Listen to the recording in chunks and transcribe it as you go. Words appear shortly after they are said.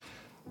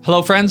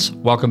Hello, friends.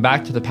 Welcome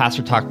back to the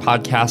Pastor Talk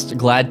podcast.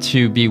 Glad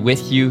to be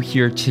with you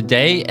here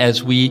today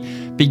as we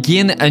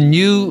begin a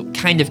new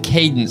kind of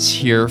cadence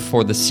here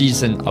for the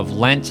season of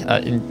Lent.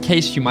 In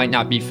case you might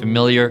not be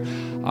familiar,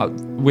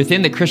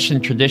 within the Christian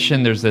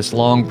tradition, there's this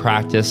long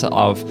practice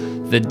of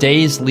the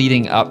days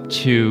leading up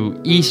to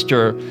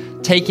Easter,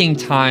 taking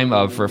time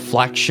of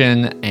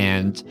reflection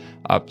and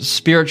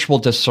spiritual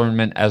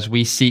discernment as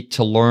we seek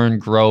to learn,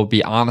 grow,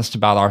 be honest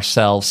about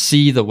ourselves,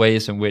 see the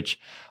ways in which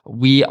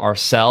we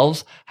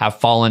ourselves have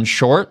fallen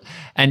short,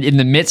 and in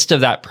the midst of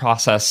that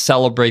process,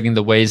 celebrating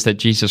the ways that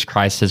Jesus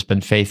Christ has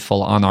been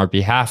faithful on our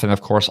behalf, and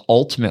of course,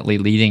 ultimately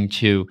leading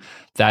to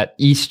that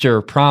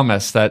Easter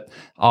promise that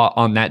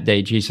on that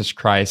day, Jesus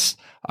Christ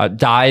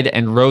died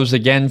and rose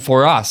again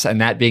for us,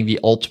 and that being the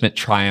ultimate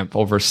triumph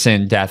over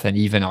sin, death, and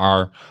even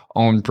our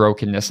own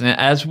brokenness. And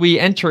as we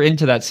enter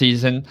into that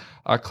season,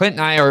 Clint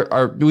and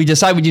I we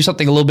decided we'd do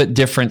something a little bit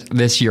different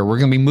this year. We're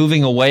going to be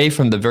moving away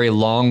from the very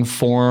long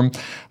form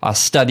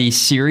study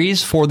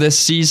series for this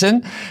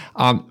season.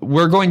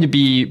 We're going to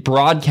be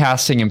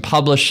broadcasting and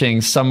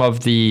publishing some of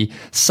the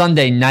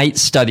Sunday night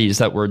studies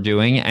that we're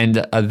doing,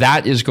 and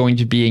that is going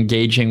to be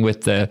engaging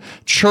with the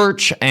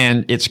church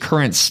and its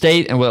current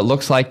state and what it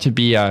looks like to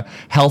be a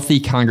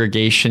healthy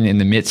congregation in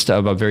the midst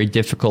of a very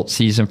difficult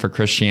season for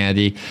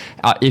Christianity.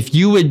 If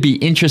you would be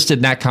interested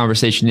in that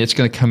conversation, it's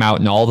going to come out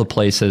in all the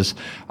places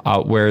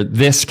where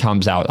this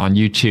comes out on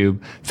YouTube,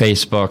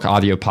 Facebook,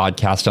 audio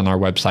podcast on our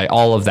website,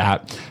 all of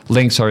that.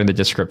 Links are in the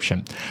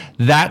description.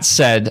 That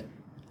said,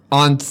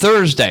 on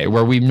Thursday,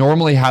 where we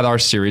normally had our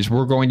series,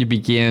 we're going to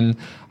begin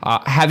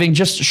having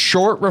just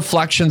short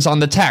reflections on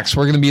the text.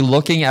 We're going to be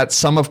looking at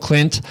some of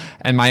Clint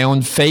and my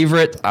own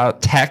favorite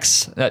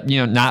texts,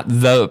 not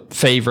the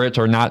favorite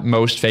or not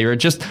most favorite.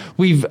 Just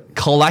we've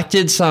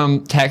collected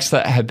some texts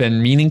that have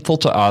been meaningful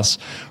to us.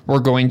 We're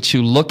going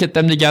to look at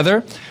them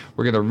together.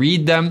 We're going to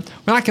read them.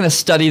 We're not going to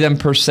study them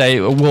per se.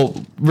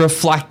 We'll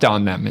reflect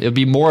on them. It'll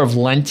be more of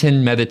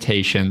Lenten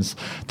meditations.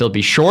 They'll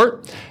be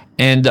short.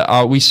 And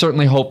we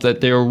certainly hope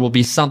that there will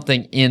be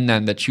something in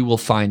them that you will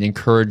find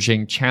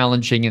encouraging,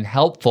 challenging, and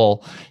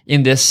helpful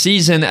in this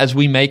season as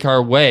we make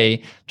our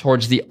way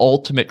towards the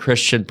ultimate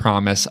Christian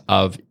promise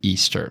of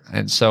Easter.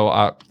 And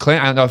so,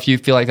 Clint, I don't know if you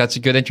feel like that's a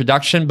good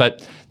introduction,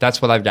 but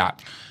that's what I've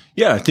got.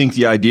 Yeah, I think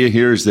the idea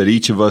here is that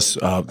each of us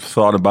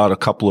thought about a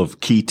couple of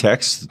key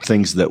texts,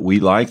 things that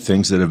we like,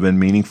 things that have been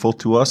meaningful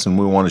to us, and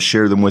we want to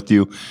share them with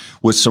you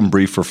with some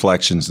brief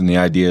reflections. And the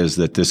idea is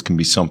that this can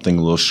be something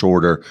a little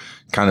shorter,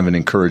 kind of an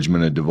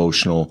encouragement, a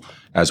devotional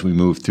as we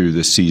move through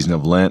this season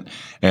of Lent.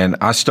 And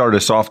I start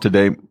us off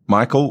today,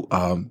 Michael,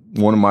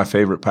 one of my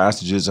favorite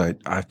passages.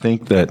 I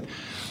think that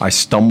I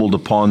stumbled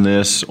upon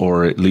this,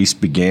 or at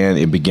least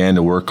it began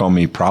to work on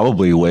me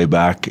probably way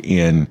back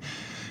in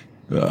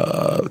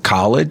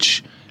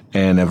college,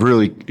 and I've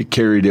really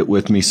carried it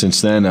with me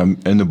since then. I'm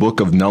in the book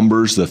of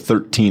Numbers, the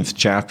 13th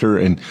chapter,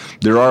 and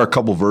there are a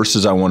couple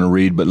verses I want to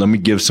read, but let me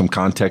give some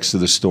context to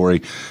the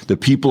story. The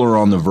people are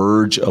on the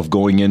verge of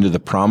going into the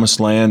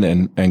promised land,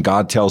 and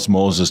God tells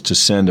Moses to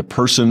send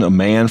a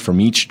man from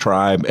each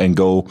tribe and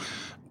go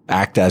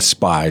act as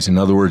spies. In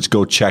other words,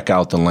 go check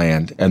out the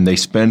land. And they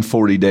spend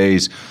 40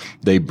 days.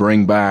 They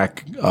bring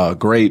back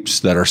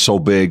grapes that are so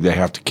big they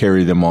have to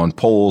carry them on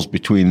poles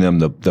between them.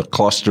 The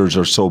clusters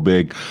are so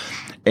big.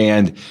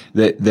 And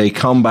they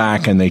come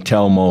back and they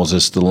tell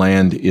Moses the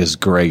land is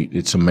great.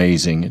 It's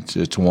amazing.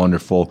 It's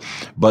wonderful.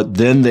 But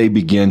then they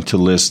begin to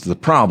list the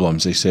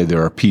problems. They say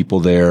there are people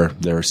there.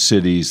 There are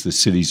cities. The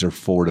cities are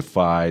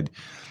fortified.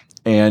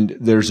 And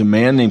there's a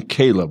man named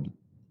Caleb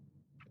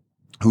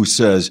who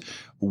says,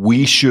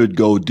 we should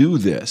go do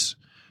this.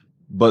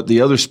 But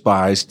the other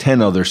spies,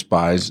 10 other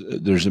spies,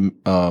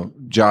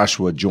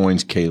 Joshua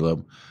joins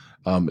Caleb.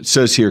 It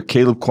says here,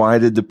 Caleb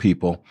quieted the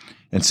people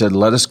and said,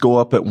 let us go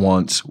up at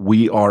once.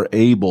 We are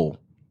able,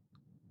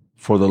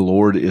 for the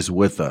Lord is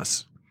with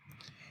us.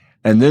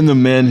 And then the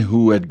men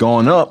who had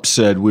gone up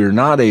said, we're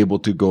not able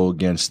to go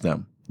against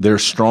them. They're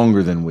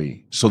stronger than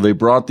we. So they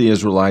brought the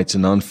Israelites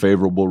an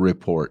unfavorable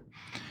report,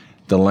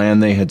 the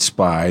land they had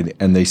spied,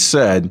 and they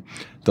said,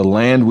 the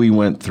land we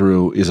went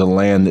through is a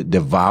land that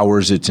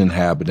devours its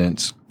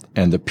inhabitants,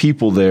 and the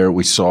people there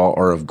we saw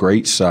are of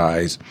great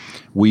size.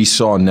 We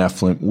saw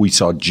Nephilim, we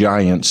saw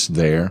giants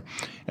there,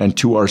 and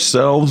to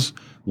ourselves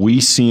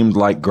we seemed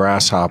like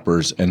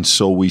grasshoppers, and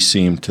so we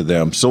seemed to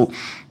them. So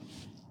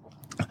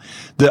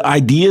the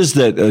ideas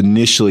that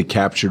initially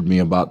captured me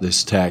about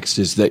this text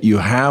is that you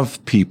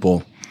have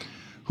people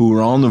who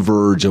are on the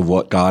verge of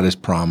what God has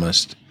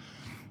promised,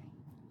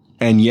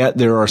 and yet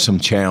there are some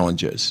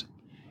challenges.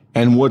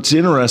 And what's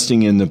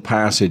interesting in the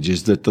passage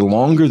is that the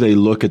longer they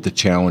look at the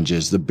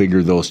challenges, the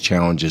bigger those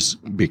challenges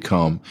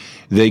become.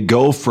 They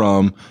go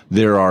from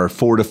there are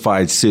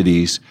fortified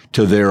cities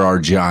to there are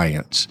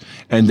giants.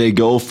 And they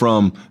go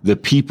from the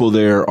people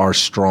there are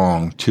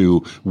strong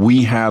to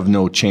we have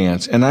no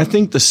chance. And I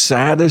think the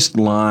saddest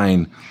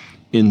line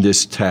in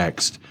this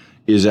text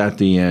is at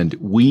the end,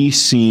 we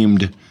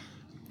seemed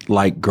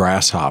like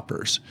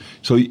grasshoppers.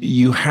 So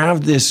you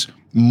have this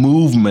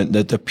movement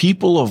that the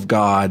people of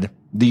God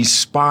these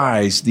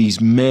spies, these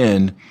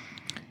men,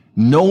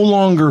 no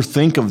longer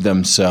think of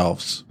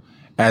themselves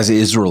as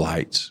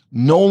Israelites,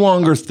 no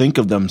longer think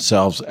of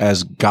themselves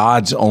as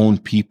God's own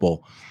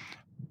people,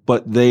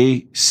 but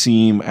they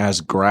seem as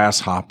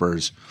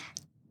grasshoppers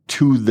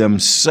to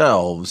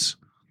themselves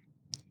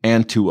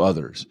and to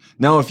others.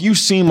 Now, if you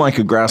seem like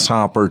a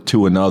grasshopper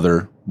to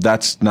another,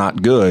 that's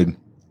not good.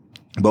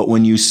 But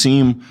when you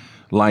seem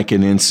like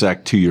an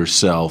insect to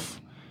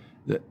yourself,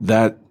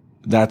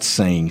 that's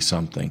saying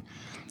something.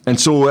 And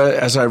so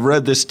as I've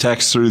read this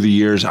text through the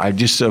years, I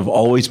just have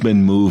always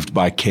been moved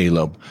by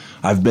Caleb.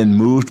 I've been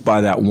moved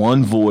by that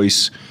one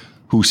voice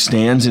who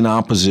stands in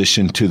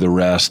opposition to the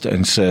rest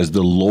and says,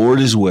 the Lord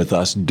is with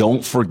us.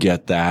 Don't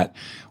forget that.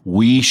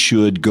 We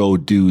should go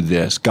do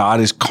this. God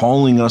is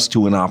calling us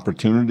to an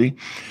opportunity,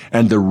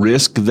 and the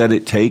risk that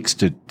it takes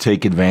to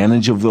take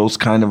advantage of those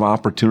kind of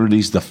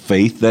opportunities, the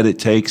faith that it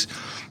takes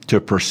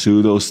to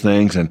pursue those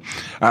things. And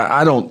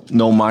I don't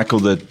know, Michael,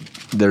 that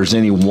there's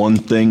any one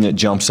thing that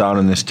jumps out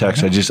in this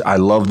text. I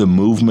love the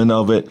movement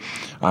of it.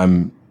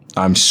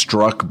 I'm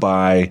struck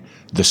by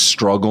the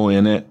struggle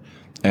in it,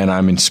 and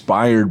I'm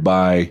inspired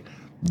by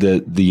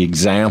the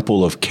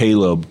example of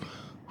Caleb,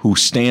 who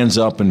stands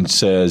up and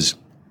says,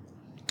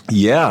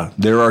 yeah,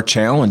 there are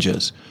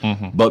challenges,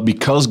 but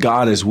because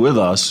God is with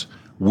us,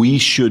 we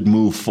should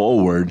move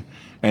forward.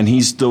 And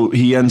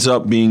he ends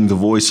up being the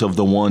voice of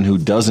the one who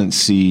doesn't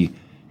see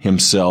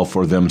himself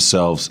or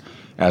themselves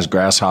as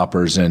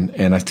grasshoppers.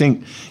 And I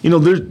think,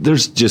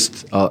 there's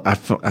just,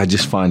 I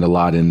just find a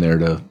lot in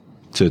there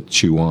to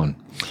chew on.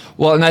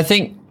 Well, and I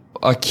think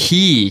a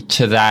key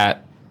to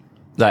that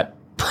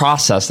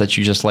process that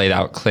you just laid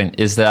out, Clint,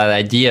 is that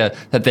idea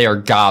that they are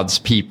God's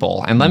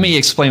people. And let me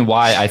explain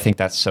why I think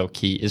that's so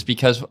key, is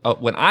because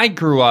when I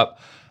grew up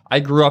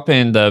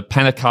in the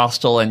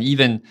Pentecostal and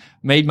even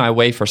made my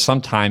way for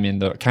some time in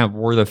the kind of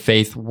word of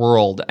faith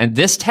world. And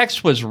this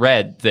text was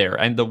read there.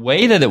 And the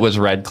way that it was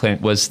read,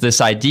 Clint, was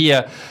this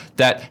idea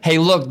that, hey,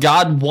 look,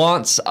 God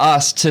wants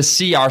us to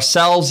see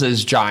ourselves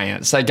as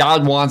giants, that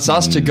God wants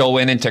us to go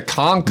in and to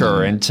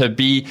conquer and to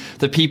be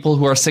the people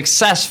who are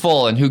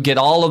successful and who get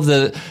all of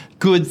the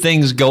good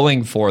things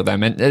going for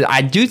them. And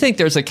I do think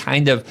there's a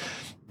kind of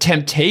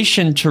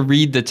temptation to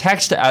read the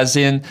text as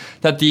in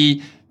that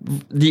the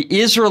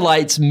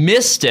Israelites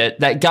missed it,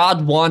 that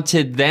God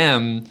wanted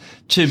them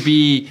to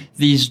be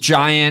these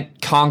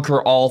giant,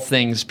 conquer all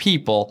things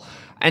people.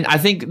 And I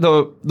think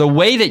the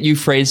way that you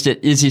phrased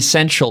it is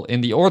essential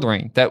in the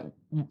ordering, that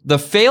the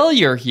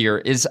failure here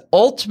is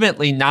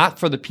ultimately not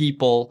for the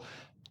people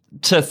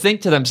to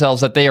think to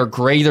themselves that they are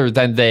greater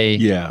than they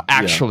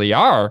actually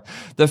are.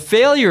 The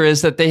failure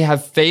is that they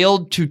have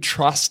failed to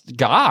trust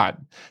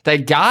God,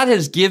 that God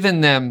has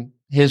given them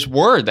his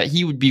word, that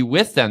he would be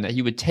with them, that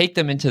he would take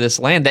them into this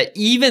land, that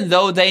even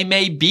though they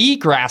may be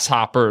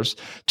grasshoppers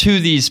to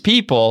these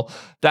people,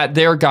 that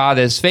their God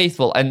is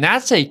faithful. And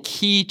that's a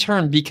key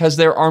term, because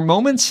there are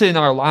moments in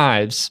our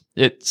lives,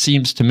 it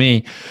seems to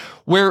me,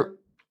 where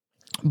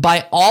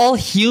by all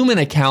human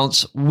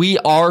accounts, we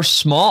are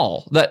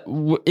small, that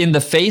in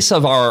the face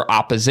of our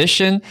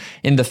opposition,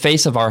 in the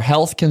face of our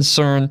health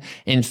concern,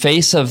 in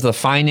face of the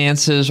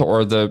finances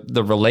or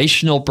the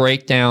relational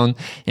breakdown,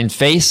 in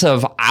face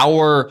of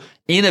our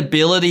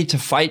inability to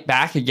fight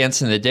back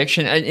against an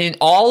addiction, and in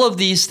all of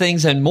these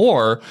things and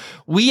more,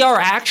 we are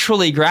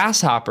actually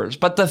grasshoppers.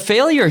 But the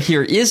failure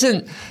here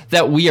isn't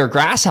that we are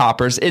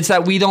grasshoppers, it's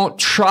that we don't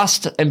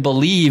trust and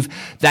believe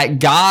that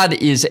God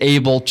is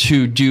able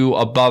to do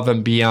above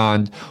and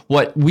beyond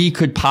what we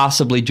could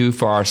possibly do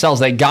for ourselves,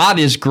 that God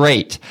is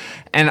great.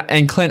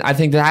 And Clint, I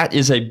think that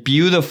is a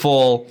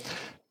beautiful,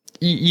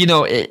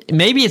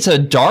 maybe it's a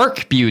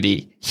dark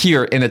beauty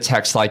here in a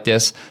text like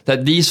this,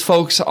 that these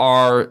folks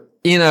are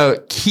in a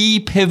key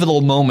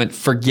pivotal moment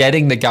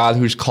forgetting the God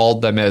who's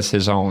called them as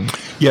his own.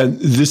 Yeah,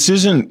 this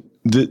isn't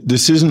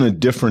a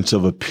difference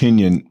of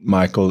opinion,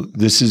 Michael.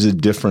 This is a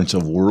difference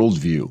of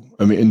worldview.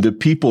 I mean, and the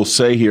people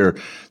say here,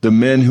 the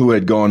men who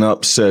had gone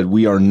up said,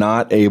 we are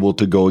not able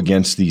to go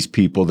against these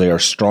people. They are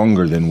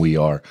stronger than we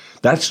are.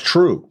 That's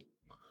true.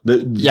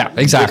 Yeah,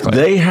 exactly.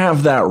 They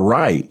have that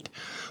right.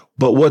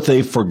 But what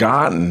they've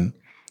forgotten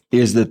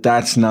is that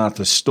that's not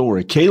the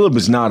story. Caleb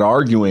is not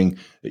arguing,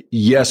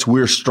 yes,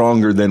 we're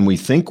stronger than we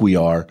think we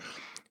are.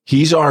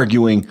 He's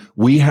arguing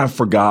we have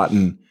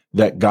forgotten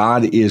that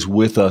God is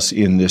with us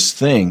in this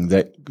thing,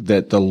 that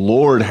the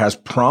Lord has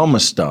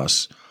promised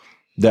us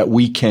that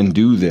we can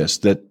do this,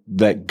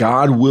 that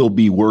God will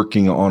be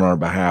working on our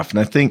behalf. And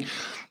I think,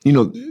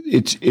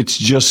 it's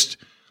just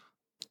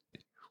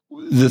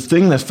the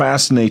thing that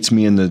fascinates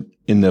me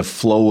in the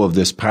flow of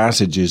this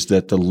passage is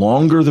that the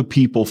longer the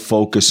people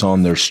focus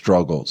on their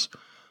struggles,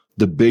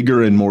 the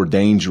bigger and more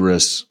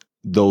dangerous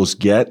those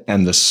get,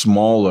 and the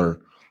smaller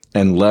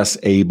and less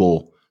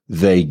able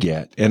they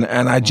get. And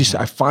I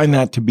find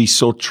that to be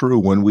so true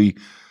when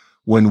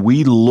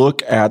we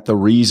look at the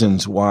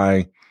reasons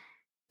why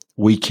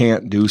we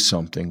can't do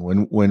something,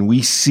 when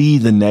we see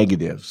the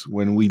negatives,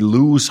 when we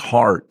lose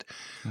heart,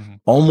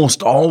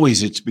 almost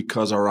always it's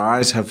because our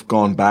eyes have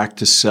gone back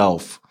to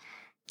self.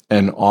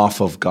 and off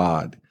of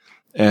God.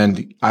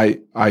 And I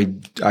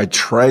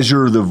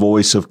treasure the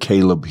voice of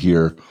Caleb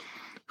here,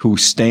 who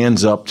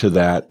stands up to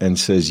that and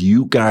says,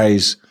 you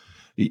guys,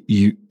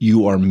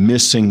 you are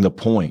missing the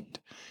point.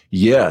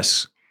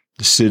 Yes,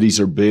 the cities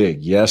are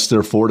big. Yes,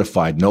 they're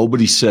fortified.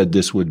 Nobody said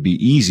this would be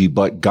easy,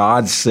 but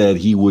God said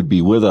he would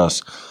be with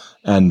us.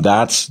 And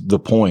that's the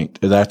point.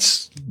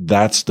 That's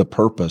the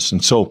purpose.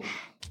 And so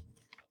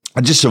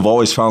I just have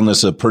always found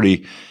this a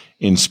pretty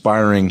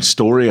inspiring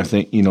story. I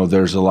think,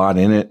 there's a lot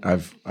in it.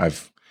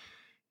 I've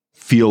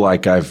feel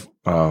like I've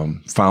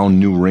found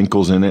new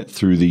wrinkles in it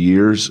through the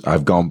years.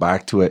 I've gone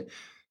back to it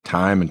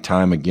time and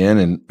time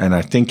again. And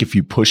I think if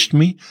you pushed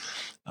me,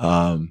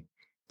 I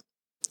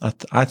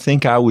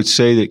think I would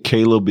say that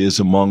Caleb is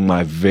among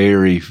my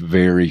very,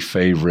 very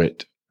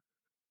favorite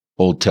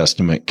Old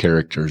Testament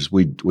characters.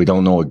 We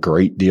don't know a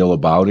great deal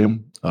about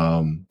him.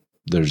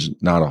 There's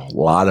not a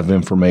lot of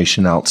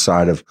information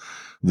outside of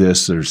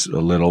this. There's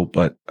a little,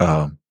 but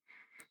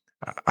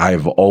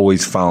I've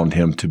always found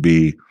him to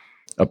be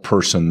a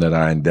person that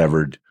I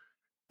endeavored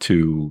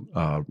to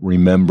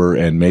remember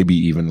and maybe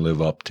even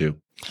live up to.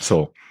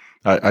 So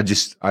I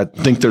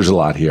think there's a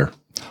lot here.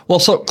 Well,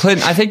 so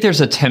Clint, I think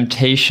there's a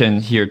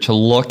temptation here to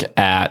look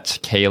at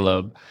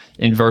Caleb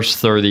in verse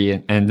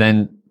 30 and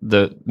then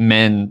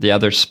the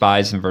other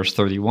spies in verse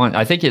 31.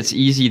 I think it's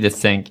easy to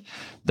think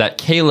that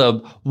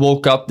Caleb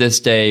woke up this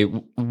day,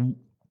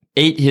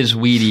 ate his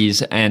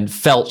Wheaties, and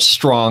felt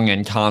strong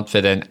and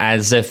confident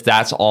as if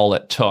that's all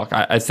it took.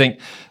 I think,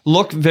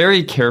 look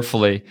very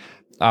carefully,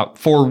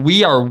 for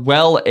we are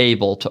well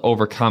able to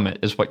overcome it,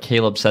 is what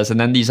Caleb says. And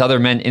then these other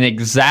men in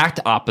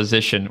exact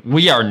opposition,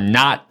 we are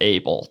not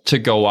able to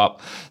go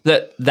up.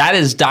 That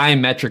is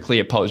diametrically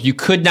opposed. You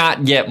could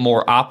not get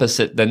more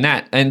opposite than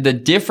that. And the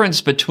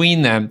difference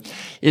between them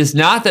is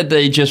not that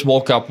they just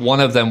woke up, one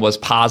of them was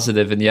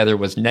positive and the other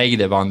was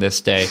negative on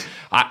this day.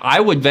 I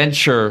would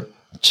venture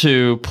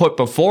to put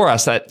before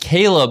us that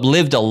Caleb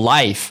lived a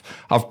life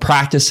of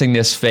practicing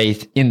this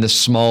faith in the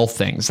small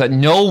things, that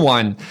no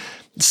one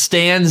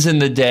stands in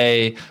the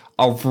day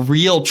of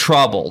real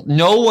trouble.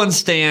 No one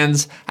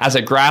stands as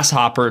a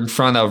grasshopper in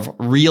front of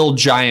real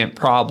giant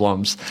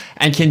problems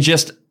and can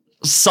just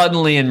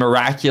suddenly and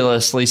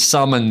miraculously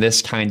summon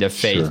this kind of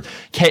faith.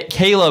 Sure.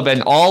 Caleb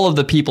and all of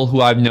the people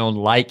who I've known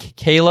like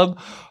Caleb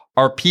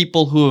are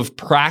people who have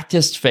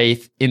practiced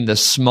faith in the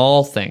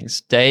small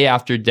things day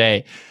after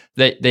day.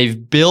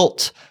 They've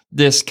built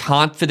this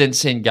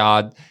confidence in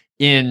God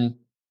in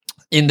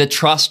the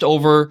trust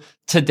over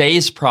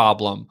today's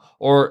problem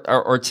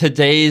or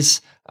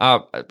today's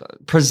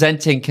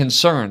presenting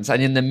concerns.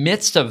 And in the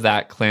midst of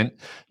that, Clint,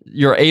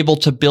 you're able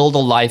to build a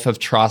life of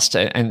trust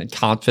and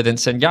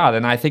confidence in God.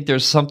 And I think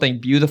there's something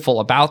beautiful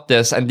about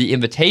this. And the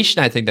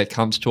invitation I think that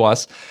comes to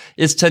us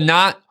is to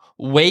not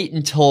wait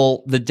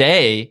until the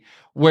day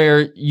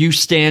where you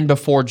stand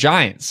before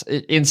giants.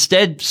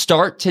 Instead,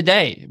 start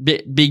today.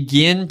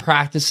 Begin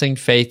practicing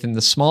faith in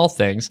the small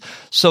things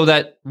so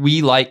that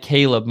we, like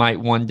Caleb,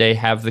 might one day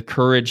have the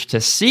courage to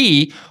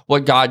see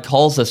what God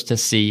calls us to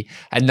see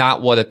and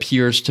not what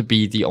appears to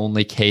be the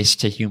only case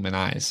to human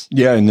eyes.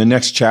 Yeah, in the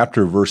next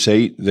chapter, verse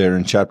 8, there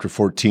in chapter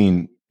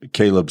 14,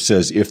 Caleb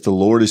says, if the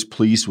Lord is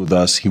pleased with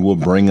us, he will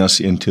bring us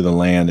into the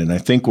land. And I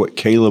think what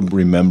Caleb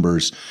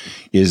remembers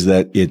is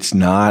that it's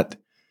not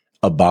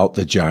about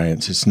the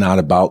giants. It's not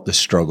about the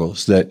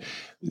struggles, that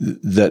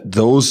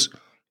those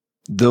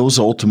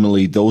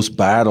ultimately, those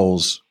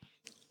battles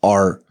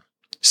are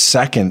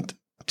second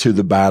to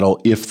the battle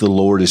if the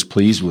Lord is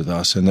pleased with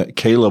us. And that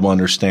Caleb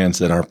understands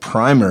that our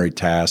primary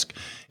task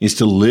is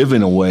to live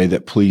in a way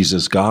that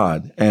pleases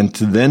God and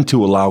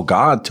to allow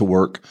God to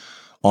work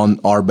on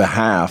our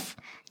behalf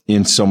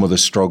in some of the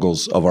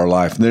struggles of our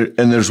life.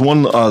 And there's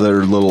one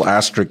other little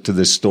asterisk to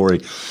this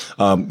story.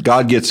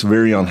 God gets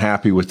very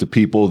unhappy with the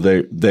people.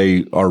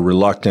 They are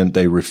reluctant.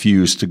 They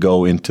refuse to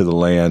go into the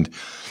land.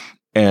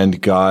 And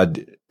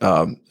God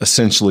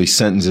essentially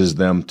sentences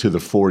them to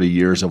the 40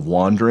 years of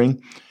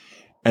wandering.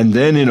 And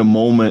then in a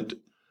moment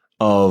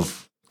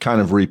of kind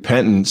of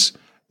repentance,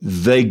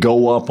 they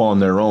go up on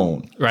their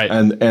own. Right.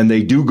 And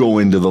they do go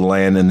into the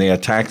land and they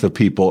attack the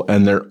people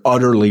and they're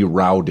utterly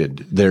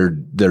routed. They're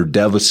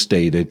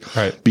devastated.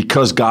 Right.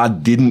 Because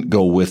God didn't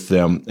go with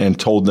them and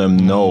told them,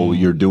 no,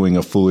 you're doing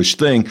a foolish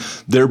thing,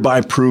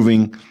 thereby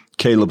proving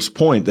Caleb's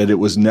point that it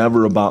was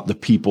never about the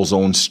people's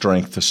own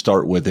strength to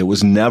start with. It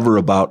was never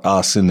about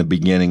us in the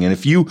beginning. And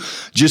if you,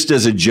 just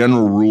as a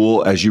general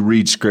rule, as you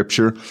read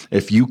scripture,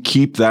 if you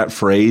keep that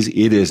phrase,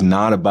 it is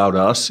not about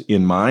us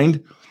in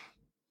mind,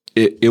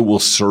 it will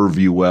serve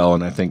you well.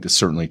 And I think that's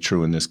certainly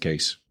true in this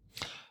case.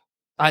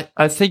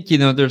 I think,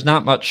 there's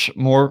not much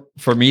more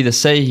for me to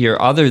say here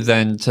other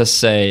than to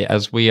say,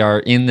 as we are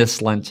in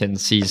this Lenten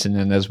season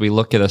and as we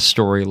look at a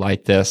story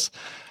like this,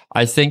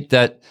 I think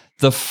that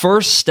the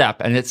first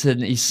step, and it's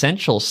an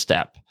essential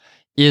step,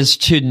 is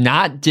to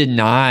not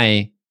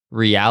deny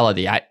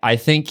reality. I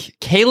think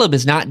Caleb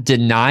is not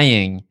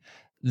denying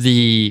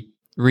the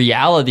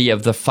reality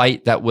of the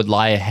fight that would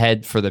lie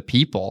ahead for the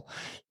people.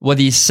 What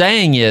he's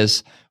saying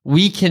is,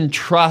 we can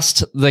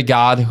trust the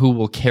God who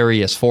will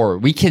carry us forward.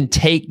 We can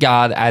take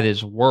God at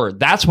his word.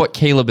 That's what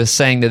Caleb is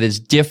saying that is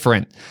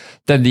different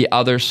than the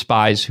other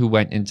spies who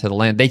went into the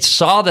land. They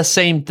saw the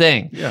same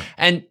thing. Yeah.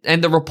 And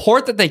the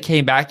report that they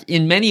came back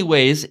in many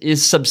ways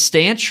is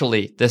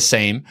substantially the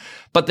same,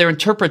 but their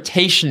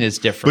interpretation is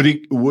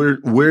different.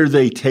 But where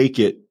they take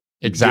it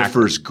exactly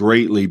differs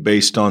greatly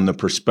based on the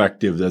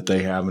perspective that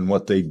they have and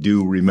what they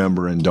do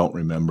remember and don't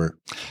remember.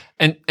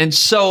 And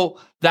so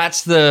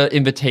that's the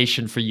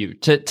invitation for you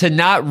to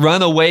not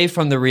run away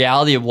from the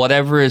reality of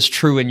whatever is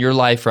true in your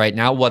life right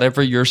now,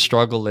 whatever your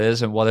struggle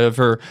is and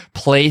whatever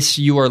place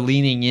you are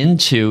leaning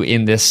into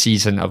in this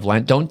season of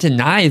Lent. Don't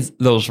deny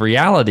those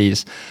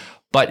realities,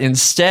 but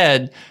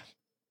instead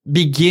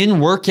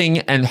begin working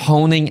and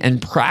honing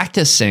and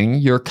practicing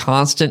your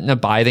constant and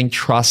abiding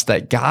trust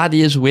that God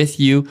is with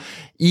you,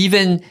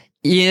 even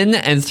in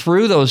and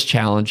through those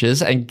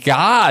challenges, and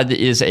God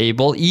is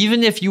able,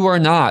 even if you are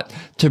not,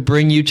 to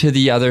bring you to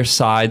the other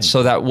side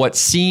so that what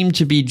seem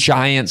to be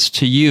giants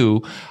to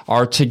you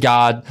are to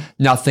God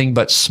nothing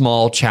but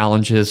small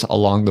challenges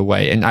along the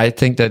way. And I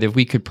think that if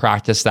we could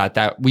practice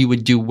that we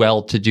would do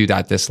well to do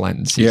that this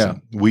Lenten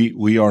season. Yeah,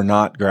 we are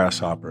not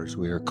grasshoppers.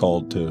 We are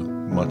called to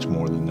much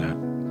more than that.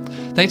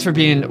 Thanks for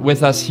being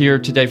with us here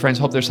today, friends.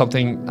 Hope there's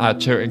something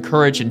to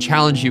encourage and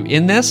challenge you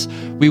in this.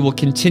 We will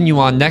continue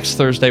on next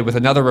Thursday with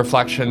another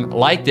reflection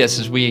like this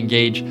as we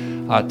engage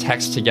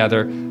text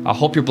together. I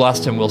hope you're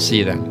blessed, and we'll see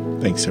you then.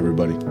 Thanks,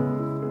 everybody.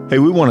 Hey,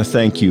 we want to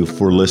thank you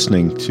for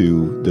listening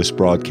to this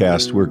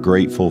broadcast. We're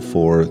grateful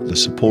for the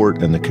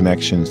support and the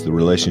connections, the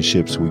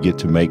relationships we get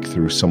to make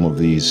through some of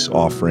these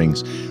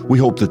offerings. We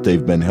hope that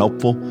they've been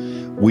helpful.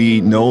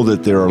 We know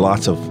that there are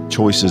lots of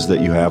choices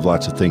that you have,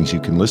 lots of things you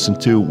can listen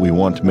to. We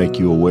want to make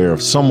you aware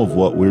of some of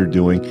what we're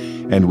doing,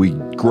 and we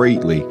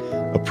greatly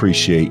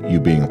appreciate you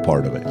being a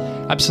part of it.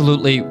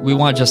 Absolutely. We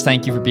want to just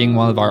thank you for being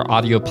one of our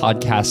audio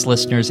podcast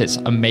listeners. It's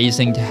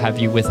amazing to have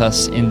you with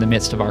us in the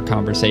midst of our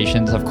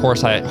conversations. Of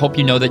course, I hope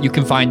you know that you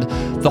can find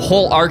the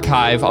whole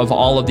archive of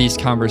all of these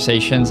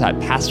conversations at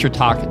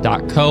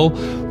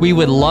pastortalk.co. We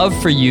would love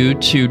for you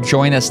to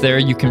join us there.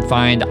 You can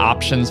find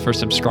options for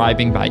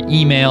subscribing by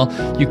email.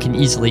 You can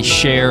easily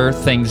share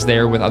things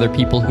there with other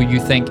people who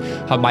you think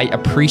might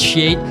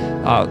appreciate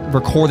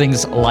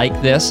recordings like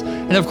this.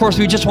 And of course,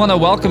 we just want to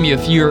welcome you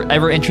if you're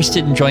ever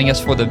interested in joining us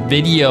for the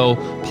video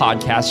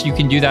podcast. You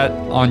can do that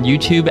on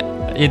YouTube.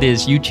 It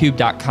is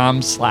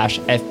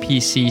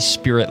youtube.com/FPC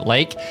Spirit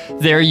Lake.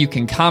 There you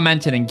can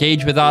comment and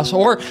engage with us,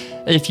 or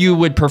if you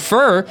would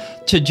prefer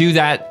to do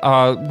that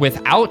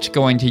without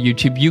going to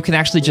YouTube, you can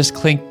actually just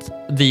click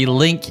the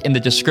link in the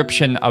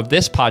description of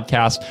this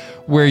podcast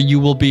where you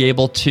will be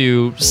able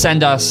to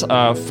send us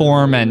a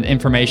form and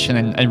information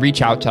and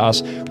reach out to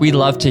us. We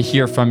love to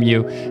hear from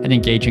you and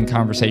engage in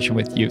conversation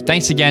with you.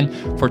 Thanks again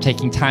for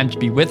taking time to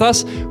be with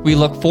us. We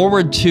look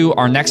forward to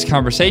our next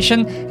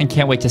conversation and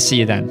can't wait to see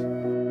you then.